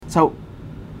So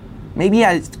maybe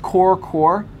at its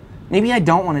core, maybe I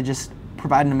don't want to just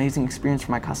provide an amazing experience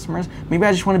for my customers. Maybe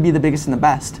I just want to be the biggest and the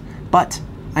best. But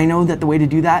I know that the way to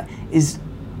do that is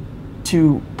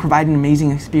to provide an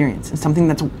amazing experience and something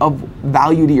that's of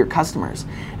value to your customers,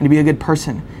 and to be a good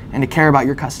person, and to care about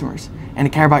your customers, and to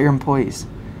care about your employees.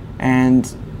 And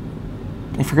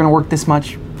if you're going to work this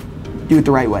much, do it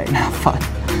the right way and have fun.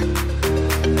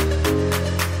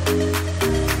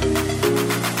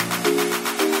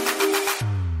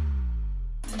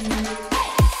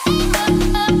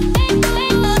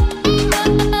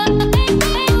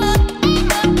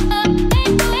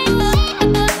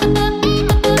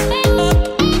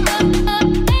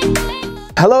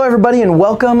 Hello everybody, and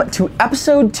welcome to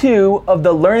episode 2 of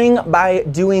the Learning by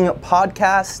Doing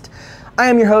podcast. I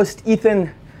am your host,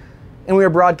 Ethan, and we are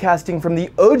broadcasting from the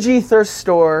OG Thirst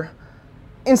Store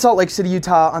in Salt Lake City,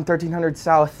 Utah on 1300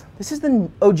 South. This is the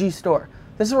OG store.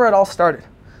 This is where it all started.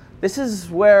 This is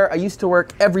where I used to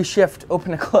work every shift,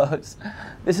 open to close.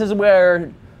 This is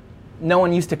where no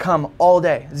one used to come all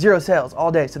day, zero sales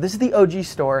all day. So this is the OG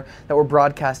store that we're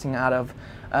broadcasting out of.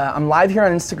 I'm live here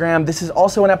on Instagram. This is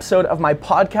also an episode of my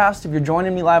podcast. If you're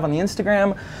joining me live on the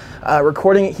Instagram,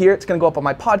 recording it here, it's gonna go up on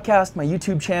my podcast, my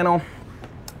YouTube channel,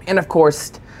 and of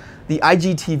course, the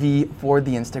IGTV for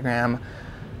the Instagram.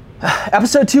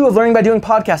 Episode 2 of Learning by Doing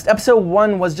podcast. Episode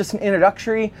 1 was just an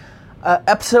introductory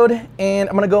episode, and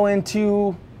I'm gonna go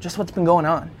into just what's been going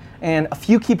on and a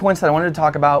few key points that I wanted to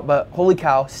talk about, but holy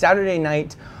cow, Saturday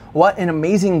night, what an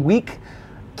amazing week.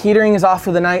 Catering is off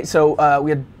for the night, so we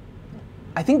had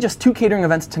I think just 2 catering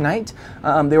events tonight.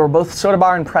 They were both Soda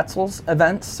Bar and Pretzels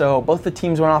events, so both the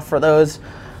teams went off for those.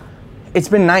 It's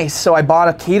been nice. So I bought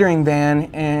a catering van,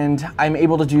 and I'm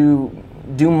able to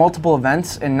do multiple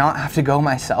events and not have to go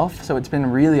myself. So it's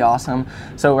been really awesome.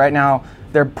 So right now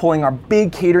they're pulling our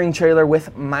big catering trailer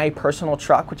with my personal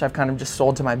truck, which I've kind of just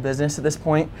sold to my business at this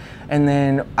point. And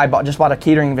then I just bought a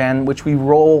catering van, which we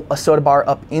roll a Soda Bar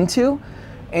up into,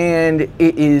 and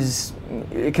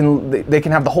they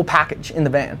can have the whole package in the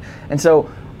van. And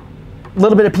so a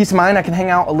little bit of peace of mind, I can hang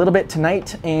out a little bit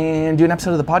tonight and do an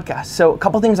episode of the podcast. So a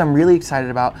couple things I'm really excited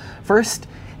about. First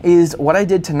is what I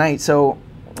did tonight. So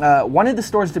wanted the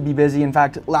stores to be busy. In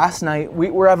fact, last night, we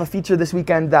have a feature this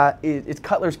weekend that it's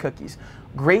Cutler's Cookies.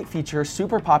 Great feature,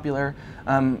 super popular.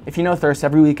 If you know Thirst,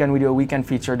 every weekend we do a weekend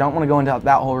feature. Don't want to go into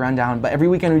that whole rundown, but every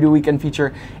weekend we do a weekend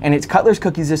feature, and it's Cutler's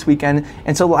Cookies this weekend.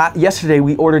 And so yesterday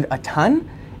we ordered a ton,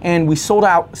 and we sold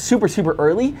out super, super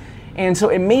early. And so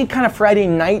it made kind of Friday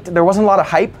night, there wasn't a lot of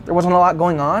hype, there wasn't a lot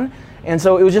going on. And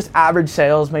so it was just average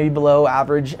sales, maybe below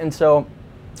average. And so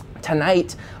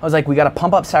tonight, I was like, we got to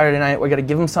pump up Saturday night, we got to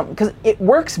give them something, because it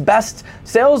works best.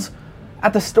 Sales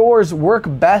at the stores work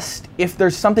best if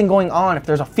there's something going on, if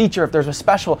there's a feature, if there's a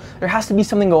special, there has to be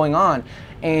something going on.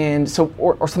 And so,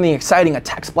 or something exciting, a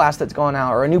text blast that's going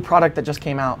out, or a new product that just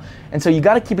came out. And so you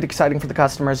got to keep it exciting for the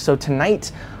customers. So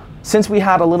tonight, since we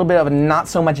had a little bit of a not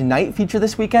so much night feature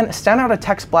this weekend, sent out a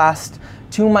text blast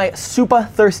to my super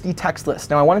thirsty text list.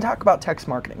 Now I want to talk about text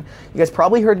marketing. You guys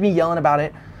probably heard me yelling about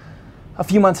it a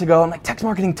few months ago. I'm like, text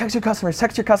marketing, text your customers,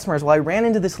 text your customers. Well, I ran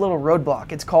into this little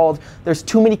roadblock. It's called, there's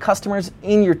too many customers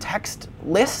in your text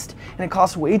list, and it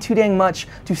costs way too dang much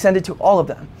to send it to all of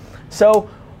them. So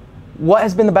what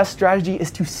has been the best strategy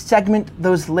is to segment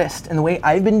those lists. And the way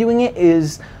I've been doing it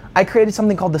is I created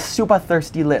something called the Super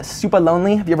Thirsty List. Super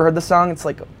Lonely. Have you ever heard the song? It's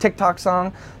like a TikTok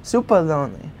song. Super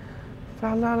Lonely.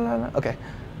 La, la, la, la. Okay.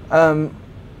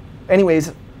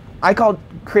 Anyways,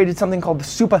 created something called the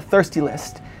Super Thirsty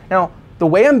List. Now, the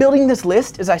way I'm building this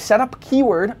list is I set up a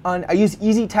keyword I use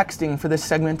easy texting for this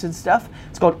segmented stuff.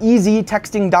 It's called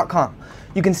easytexting.com.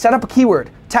 You can set up a keyword,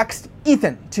 text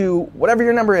Ethan to whatever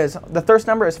your number is. The thirst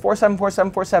number is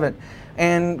 474747.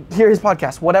 And hear his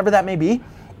podcast, whatever that may be.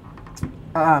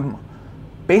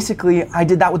 Basically, I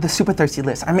did that with the Super Thirsty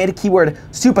list. I made a keyword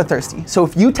super thirsty. So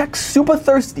if you text super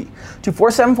thirsty to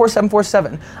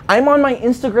 474747, I'm on my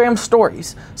Instagram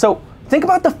stories. So think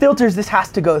about the filters this has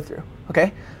to go through,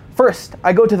 okay? First,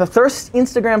 I go to the Thirst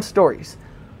Instagram stories.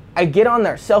 I get on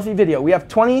there, selfie video. We have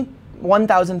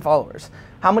 21,000 followers.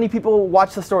 How many people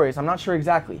watch the stories? I'm not sure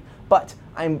exactly, but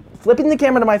I'm flipping the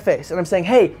camera to my face and I'm saying,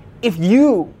 hey, if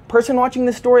you, person watching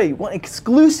this story, want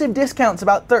exclusive discounts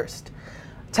about Thirst,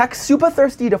 text super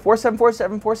thirsty to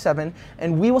 474747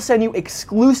 and we will send you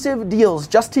exclusive deals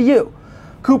just to you.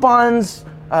 Coupons,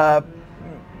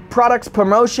 products,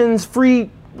 promotions, free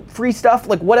stuff,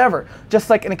 like whatever. Just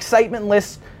like an excitement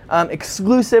list,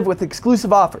 exclusive with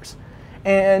exclusive offers.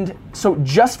 And so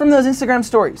just from those Instagram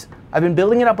stories, I've been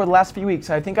building it up over the last few weeks.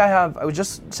 I think I was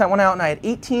just sent one out and I had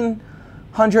 18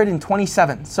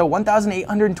 1,827. So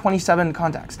 1,827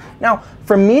 contacts. Now,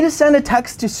 for me to send a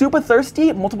text to Super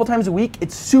Thirsty multiple times a week,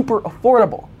 it's super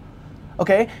affordable,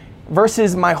 okay?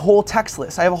 Versus my whole text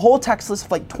list. I have a whole text list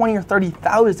of like 20 or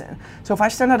 30,000. So if I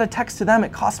send out a text to them,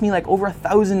 it costs me like over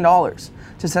 $1,000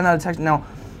 to send out a text. Now,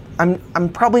 I'm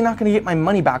probably not gonna get my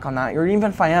money back on that, or even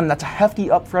if I am, that's a hefty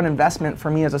upfront investment for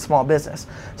me as a small business.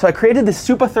 So I created this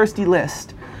Super Thirsty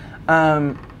list.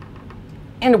 And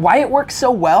why it works so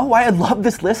well, why I love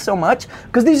this list so much,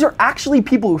 because these are actually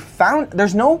people who found,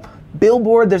 there's no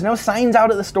billboard, there's no signs out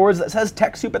at the stores that says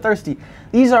text Super Thirsty.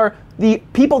 These are the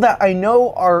people that I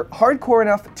know are hardcore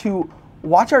enough to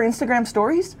watch our Instagram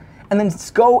stories and then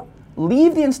go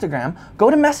leave the Instagram, go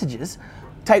to messages,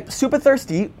 type Super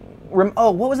Thirsty,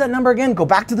 oh, what was that number again? Go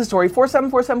back to the story,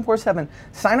 474747,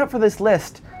 sign up for this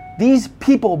list. These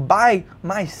people buy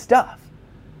my stuff.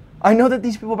 I know that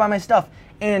these people buy my stuff,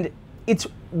 and it's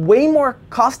way more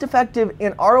cost effective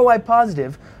and ROI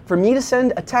positive for me to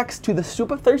send a text to the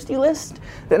Super Thirsty list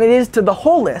than it is to the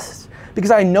whole list,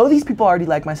 because I know these people already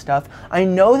like my stuff. I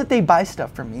know that they buy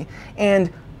stuff from me.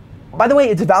 And by the way,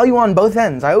 it's value on both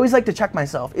ends. I always like to check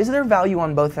myself. Is there value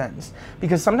on both ends?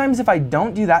 Because sometimes if I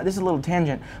don't do that, this is a little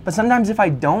tangent, but sometimes if I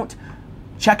don't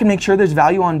check and make sure there's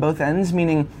value on both ends,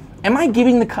 meaning, am I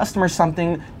giving the customer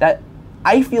something that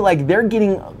I feel like they're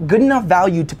getting good enough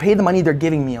value to pay the money they're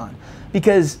giving me on?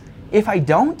 Because if I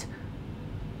don't,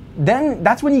 then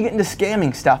that's when you get into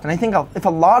scamming stuff. And I think if a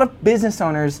lot of business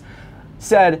owners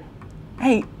said,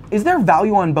 hey, is there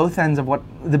value on both ends of what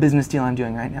the business deal I'm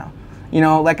doing right now? You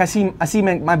know, like I see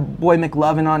my boy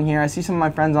McLovin on here, I see some of my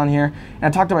friends on here, and I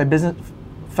talk to my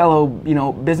fellow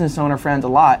business owner friends a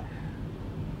lot.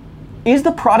 Is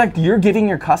the product you're giving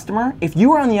your customer, if you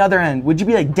were on the other end, would you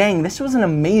be like, dang, this was an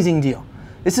amazing deal?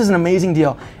 This is an amazing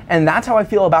deal. And that's how I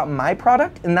feel about my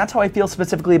product, and that's how I feel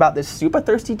specifically about this Super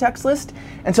Thirsty text list.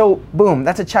 And so, boom,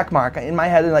 that's a check mark in my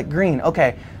head, like green.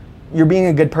 Okay, you're being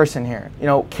a good person here. You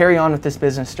know, carry on with this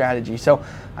business strategy. So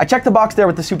I checked the box there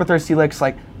with the Super Thirsty list.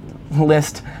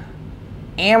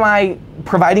 Am I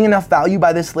providing enough value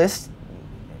by this list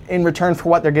in return for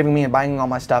what they're giving me and buying all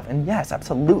my stuff? And yes,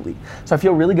 absolutely. So I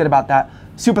feel really good about that.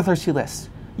 Super Thirsty list.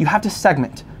 You have to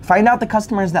segment. Find out the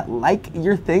customers that like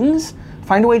your things.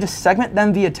 Find a way to segment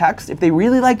them via text. If they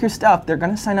really like your stuff, they're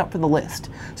gonna sign up for the list.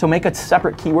 So make a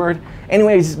separate keyword.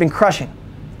 Anyways, it's been crushing.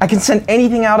 I can send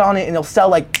anything out on it and it'll sell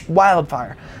like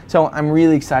wildfire. So I'm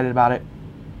really excited about it.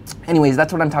 Anyways,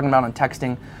 that's what I'm talking about on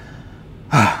texting.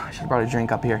 I should have brought a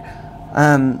drink up here.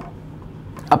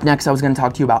 Up next, I was gonna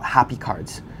talk to you about happy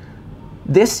cards.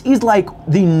 This is like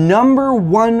the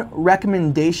 #1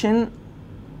 recommendation.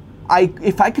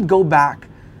 If I could go back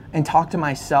and talk to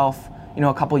myself,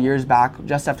 a couple years back,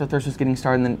 just after Thirst was getting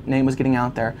started and the name was getting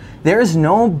out there, there is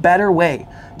no better way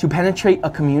to penetrate a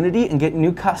community and get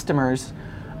new customers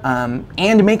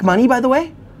and make money, by the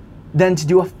way, than to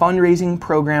do a fundraising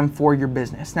program for your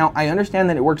business. Now, I understand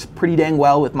that it works pretty dang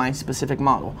well with my specific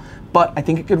model, but I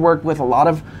think it could work with a lot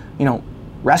of,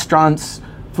 restaurants,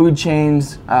 food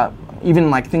chains, even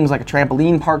like things like a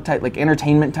trampoline park type, like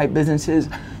entertainment type businesses.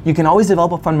 You can always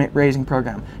develop a fundraising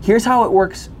program. Here's how it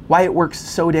works, why it works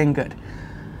so dang good.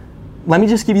 Let me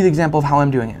just give you the example of how I'm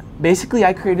doing it. Basically,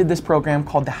 I created this program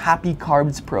called the Happy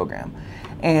Carbs program,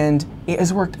 and it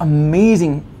has worked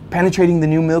amazing penetrating the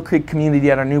new Mill Creek community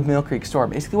at our new Mill Creek store.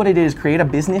 Basically what I did is create a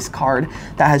business card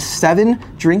that has 7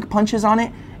 drink punches on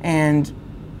it, and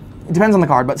it depends on the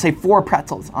card, but say 4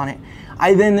 pretzels on it.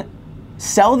 I then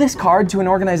sell this card to an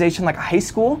organization like a high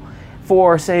school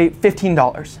for say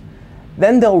 $15.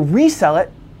 Then they'll resell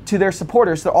it to their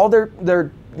supporters, so all their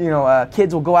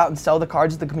kids will go out and sell the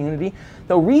cards to the community.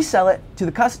 They'll resell it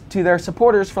to their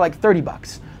supporters for like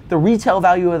 $30. The retail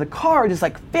value of the card is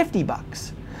like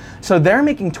 $50. So they're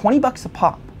making $20 a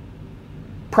pop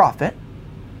profit,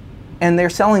 and they're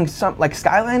selling some, like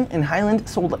Skyline and Highland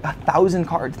sold like 1,000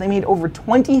 cards. They made over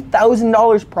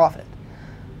 $20,000 profit.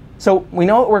 So we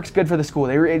know it works good for the school.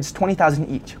 It's $20,000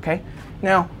 each, okay?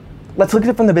 Now, let's look at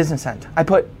it from the business end. I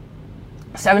put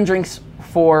 7 drinks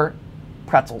for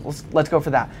pretzels. Let's go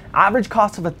for that. Average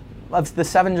cost of the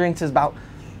 7 drinks is about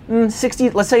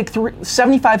 60, let's say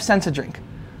 75 cents a drink,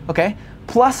 okay?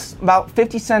 Plus about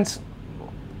 50 cents,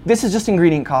 this is just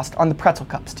ingredient cost on the pretzel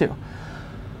cups too.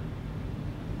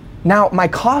 Now, my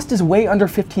cost is way under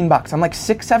 15 bucks. I'm like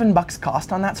 $6-7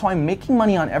 cost on that, so I'm making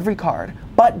money on every card.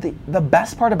 But the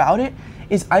best part about it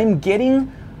is I'm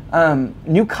getting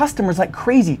new customers like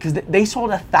crazy, because they sold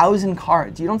 1,000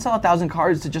 cards. You don't sell 1,000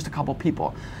 cards to just a couple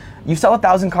people. You sell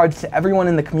 1,000 cards to everyone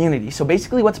in the community. So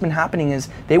basically what's been happening is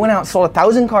they went out and sold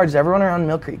 1,000 cards to everyone around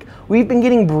Mill Creek. We've been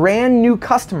getting brand new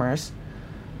customers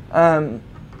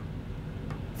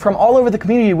from all over the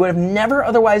community would have never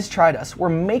otherwise tried us. We're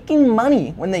making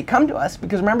money when they come to us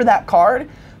because remember that card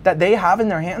that they have in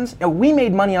their hands? We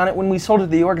made money on it when we sold it to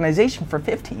the organization for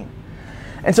 15.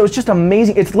 And so it's just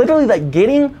amazing. It's literally like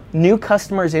getting new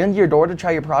customers into your door to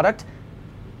try your product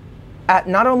at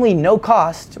not only no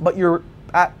cost, but you're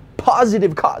at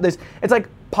positive cost. It's like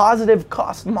positive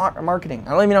cost marketing.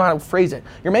 I don't even know how to phrase it.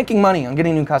 You're making money on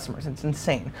getting new customers. It's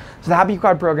insane. So the Happy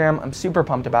Card program, I'm super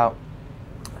pumped about.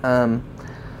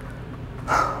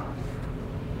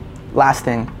 Last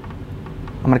thing,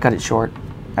 I'm gonna cut it short.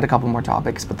 I had a couple more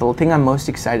topics, but the thing I'm most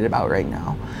excited about right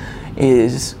now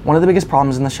is one of the biggest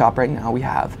problems in the shop right now we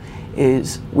have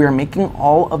is we're making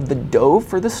all of the dough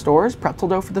for the stores, pretzel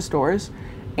dough for the stores,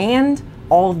 and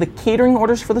all of the catering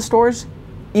orders for the stores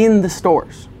in the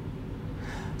stores.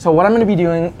 So what I'm gonna be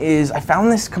doing is I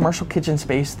found this commercial kitchen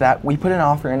space that we put an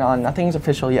offer in on. Nothing's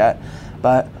official yet,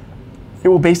 but it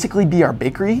will basically be our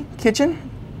bakery kitchen.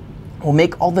 We'll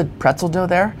make all the pretzel dough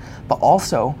there, but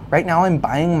also right now I'm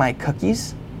buying my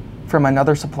cookies from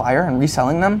another supplier and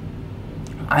reselling them.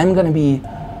 I'm gonna be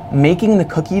making the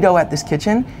cookie dough at this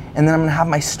kitchen, and then I'm gonna have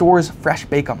my stores fresh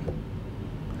bake them.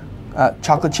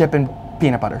 Chocolate chip and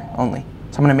peanut butter only.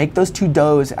 So I'm gonna make those two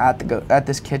doughs at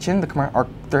this kitchen, our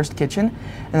Thirst kitchen,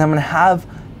 and then I'm gonna have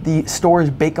the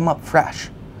stores bake them up fresh.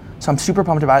 So I'm super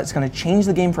pumped about it. It's gonna change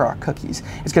the game for our cookies.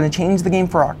 It's gonna change the game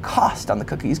for our cost on the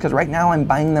cookies, because right now I'm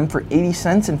buying them for 80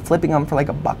 cents and flipping them for like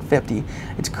 $1.50.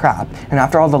 It's crap. And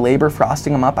after all the labor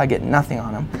frosting them up, I get nothing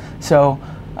on them. So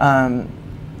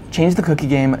change the cookie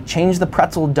game, change the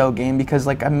pretzel dough game, because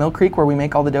like at Mill Creek where we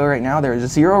make all the dough right now, there is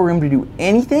zero room to do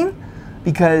anything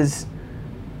because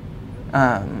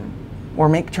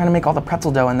we're trying to make all the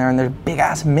pretzel dough in there, and there's big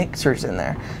ass mixers in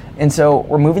there. And so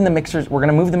we're moving the mixers, we're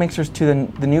gonna move the mixers to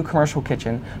the new commercial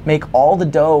kitchen, make all the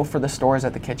dough for the stores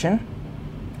at the kitchen,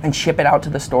 and ship it out to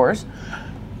the stores.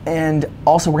 And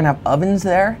also we're gonna have ovens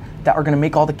there that are gonna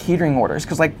make all the catering orders.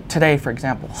 Cause like today, for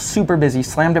example, super busy,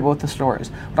 slammed at both the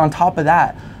stores. But on top of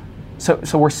that, so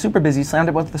we're super busy, slammed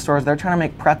at both the stores. They're trying to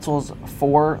make pretzels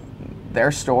for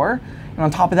their store. And on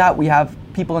top of that, we have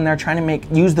people in there trying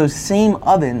to use those same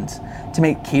ovens to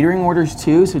make catering orders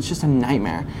too. So it's just a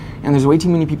nightmare. And there's way too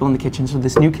many people in the kitchen. So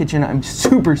this new kitchen, I'm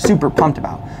super, super pumped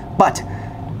about. But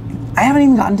I haven't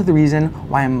even gotten to the reason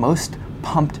why I'm most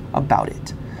pumped about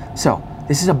it. So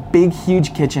this is a big,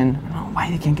 huge kitchen. I don't know why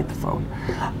they can't get the phone.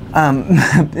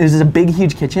 This is a big,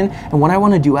 huge kitchen. And what I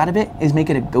want to do out of it is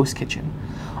make it a ghost kitchen.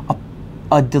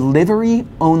 A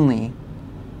delivery-only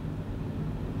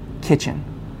kitchen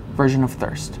version of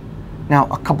Thirst. Now,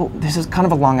 this is kind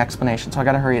of a long explanation, so I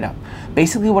gotta hurry it up.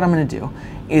 Basically what I'm gonna do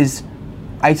is,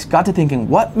 I got to thinking,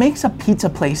 what makes a pizza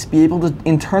place be able to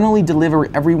internally deliver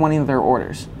every one of their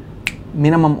orders?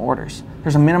 Minimum orders.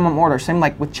 There's a minimum order, same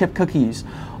like with chip cookies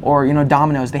or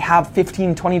Domino's, they have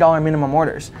 $15, $20 minimum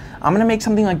orders. I'm gonna make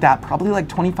something like that, probably like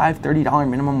 $25, $30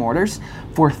 minimum orders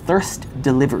for Thirst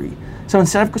delivery. So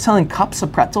instead of selling cups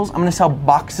of pretzels, I'm gonna sell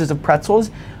boxes of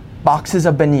pretzels, boxes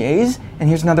of beignets, and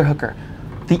here's another hooker.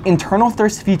 The internal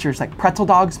Thirst features like pretzel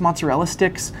dogs, mozzarella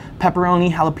sticks,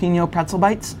 pepperoni, jalapeno pretzel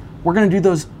bites, we're gonna do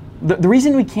those. The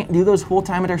reason we can't do those full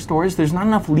time at our stores, there's not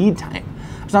enough lead time.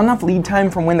 There's not enough lead time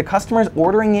from when the customer's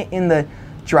ordering it in the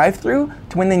drive-through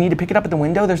to when they need to pick it up at the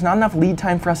window. There's not enough lead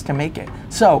time for us to make it.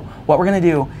 So what we're gonna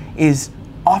do is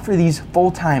offer these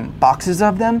full-time boxes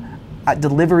of them at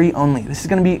delivery only.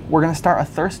 We're gonna start a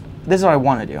Thirst. This is what I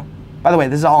wanna do. By the way,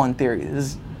 this is all in theory.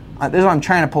 This is what I'm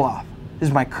trying to pull off. This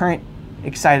is my current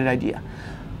excited idea.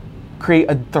 Create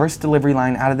a Thirst delivery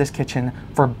line out of this kitchen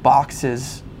for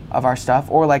boxes of our stuff,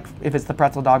 or like if it's the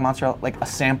pretzel dog mozzarella, like a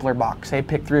sampler box, say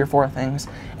pick 3 or 4 things,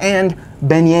 and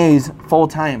beignets full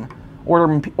time.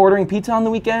 Ordering pizza on the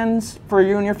weekends for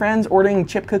you and your friends, ordering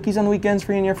chip cookies on the weekends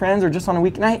for you and your friends, or just on a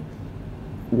weeknight.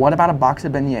 What about a box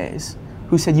of beignets?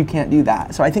 Who said you can't do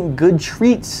that? So I think good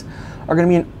treats are gonna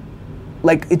be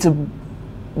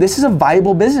this is a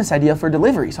viable business idea for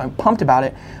delivery, so I'm pumped about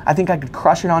it. I think I could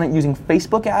crush it on it using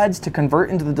Facebook ads to convert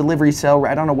into the delivery sale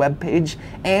right on a web page,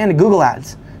 and Google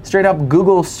ads, straight up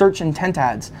Google search intent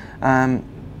ads.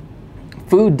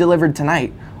 Food delivered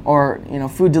tonight, or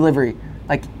food delivery.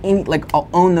 I'll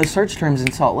own those search terms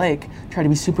in Salt Lake. Try to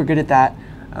be super good at that.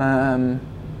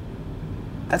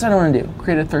 That's what I want to do.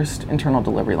 Create a Thirst internal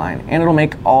delivery line, and it'll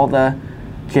make all the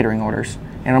catering orders,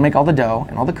 and it'll make all the dough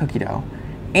and all the cookie dough,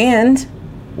 and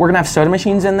we're gonna have soda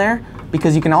machines in there,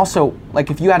 because you can also,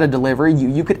 like if you had a delivery,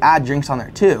 you could add drinks on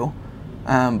there too,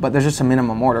 but there's just a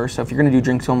minimum order. So if you're gonna do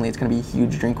drinks only, it's gonna be a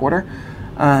huge drink order.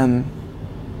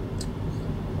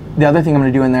 the other thing I'm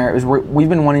going to do in there is we've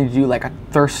been wanting to do like a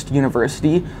Thirst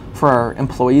University for our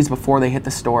employees before they hit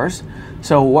the stores.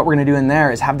 So what we're going to do in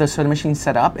there is have those soda machines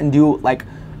set up and do like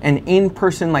an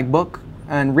in-person like book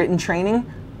and written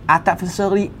training at that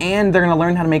facility, and they're going to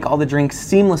learn how to make all the drinks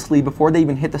seamlessly before they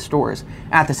even hit the stores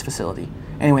at this facility.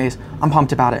 Anyways, I'm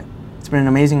pumped about it. It's been an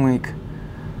amazing week.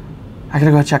 I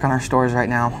gotta go check on our stores right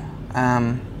now,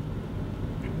 and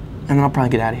then I'll probably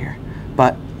get out of here.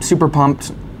 But super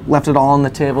pumped. Left it all on the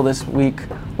table this week.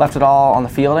 Left it all on the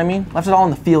field, Left it all on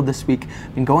the field this week.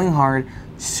 Been going hard,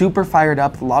 super fired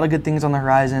up, a lot of good things on the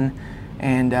horizon,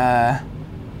 and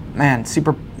man,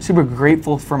 super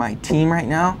grateful for my team right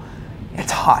now.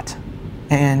 It's hot,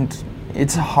 and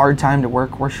it's a hard time to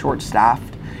work. We're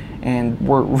short-staffed, and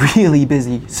we're really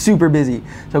busy, super busy.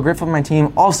 So grateful for my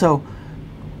team. Also,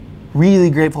 really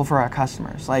grateful for our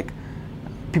customers. Like,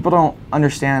 people don't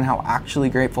understand how actually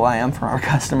grateful I am for our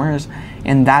customers,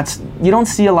 and you don't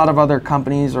see a lot of other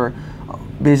companies or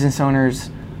business owners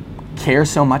care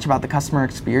so much about the customer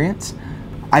experience.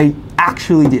 I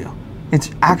actually do.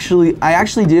 I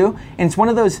actually do, and it's one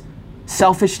of those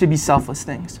selfish to be selfless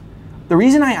things. The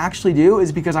reason I actually do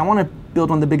is because I want to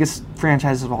build one of the biggest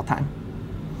franchises of all time.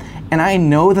 And I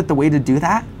know that the way to do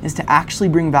that is to actually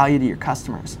bring value to your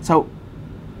customers. So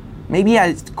maybe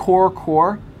at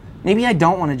core, maybe I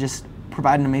don't want to just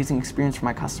provide an amazing experience for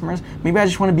my customers. Maybe I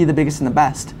just want to be the biggest and the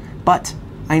best. But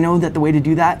I know that the way to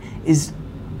do that is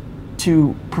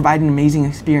to provide an amazing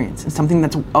experience and something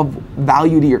that's of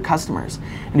value to your customers,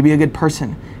 and to be a good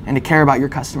person, and to care about your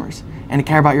customers, and to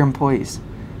care about your employees.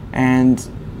 And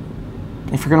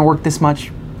if you're going to work this much,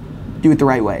 do it the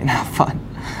right way and have fun.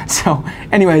 So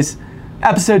anyways,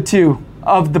 episode 2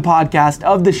 of the podcast,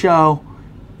 of the show.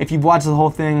 If you've watched the whole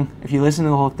thing, if you listened to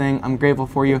the whole thing, I'm grateful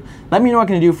for you. Let me know what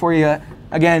I can do for you.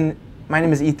 Again, my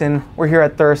name is Ethan. We're here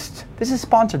at Thirst. This is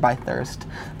sponsored by Thirst.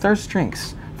 Thirst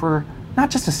drinks for not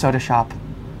just a soda shop,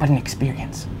 but an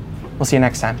experience. We'll see you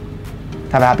next time.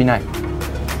 Have a happy night.